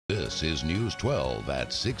This is News 12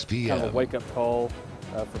 at 6 p.m. Kind of a wake-up call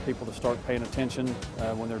for people to start paying attention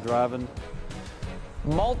when they're driving.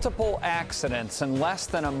 Multiple accidents in less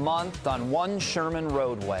than a month on one Sherman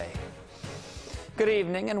roadway. Good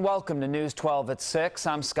evening and welcome to News 12 at 6.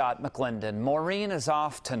 I'm Scott McClendon. Maureen is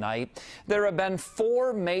off tonight. There have been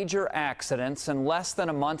 4 major accidents in less than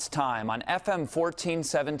a month's time on FM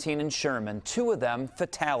 1417 in Sherman, 2 of them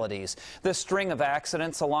fatalities. The string of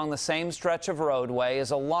accidents along the same stretch of roadway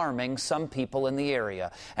is alarming some people in the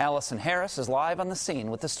area. Allison Harris is live on the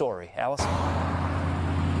scene with the story. Allison.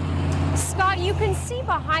 Scott, you can see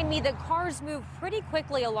behind me that cars move pretty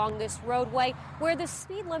quickly along this roadway where the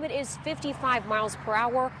speed limit is 55 miles per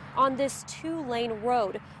hour on this 2-lane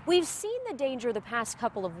road. We've seen the danger the past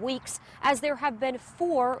couple of weeks as there have been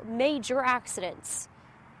 4 major accidents.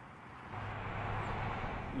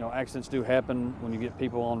 You know, accidents do happen when you get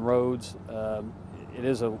people on roads. It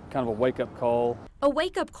is a kind of a wake-up call. A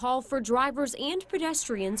wake-up call for drivers and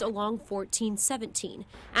pedestrians along 1417.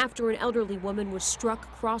 After an elderly woman was struck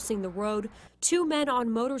crossing the road, 2 men on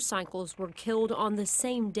motorcycles were killed on the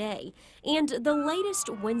same day. And the latest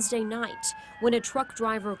Wednesday night, when a truck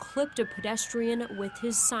driver clipped a pedestrian with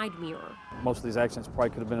his side mirror. Most of these accidents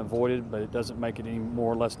probably could have been avoided, but it doesn't make it any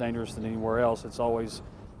more or less dangerous than anywhere else. It's always,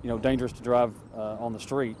 you know, dangerous to drive on the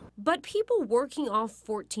street. But people working off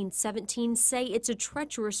 1417 say it's a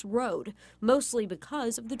treacherous road, mostly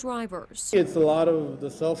because of the drivers. It's a lot of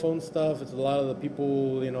the cell phone stuff. It's a lot of the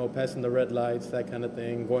people, you know, passing the red lights, that kind of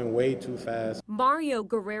thing, going way too fast. Mario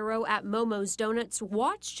Guerrero at Momo's Donuts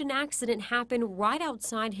watched an accident happen right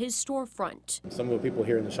outside his storefront. Some of the people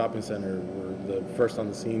here in the shopping center were the first on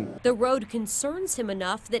the scene. The road concerns him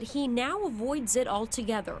enough that he now avoids it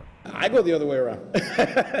altogether. I go the other way around.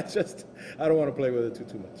 I don't want to play with it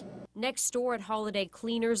too much. Next door at Holiday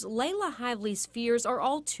Cleaners, Layla Hively's fears are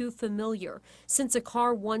all too familiar since a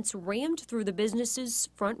car once rammed through the business's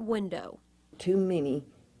front window. Too many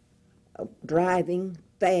driving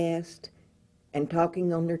fast and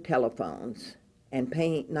talking on their telephones and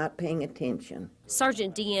not paying attention.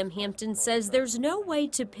 Sergeant D.M. Hampton says there's no way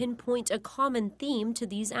to pinpoint a common theme to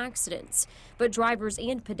these accidents, but drivers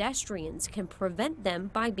and pedestrians can prevent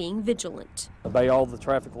them by being vigilant. Obey all the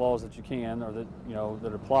traffic laws that you can, or that, you know,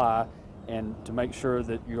 that apply, and to make sure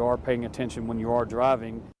that you are paying attention when you are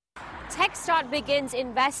driving. TxDOT begins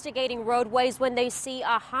investigating roadways when they see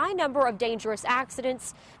a high number of dangerous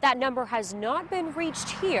accidents. That number has not been reached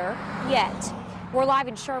here yet. We're live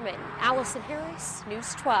in Sherman. Allison Harris,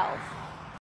 News 12.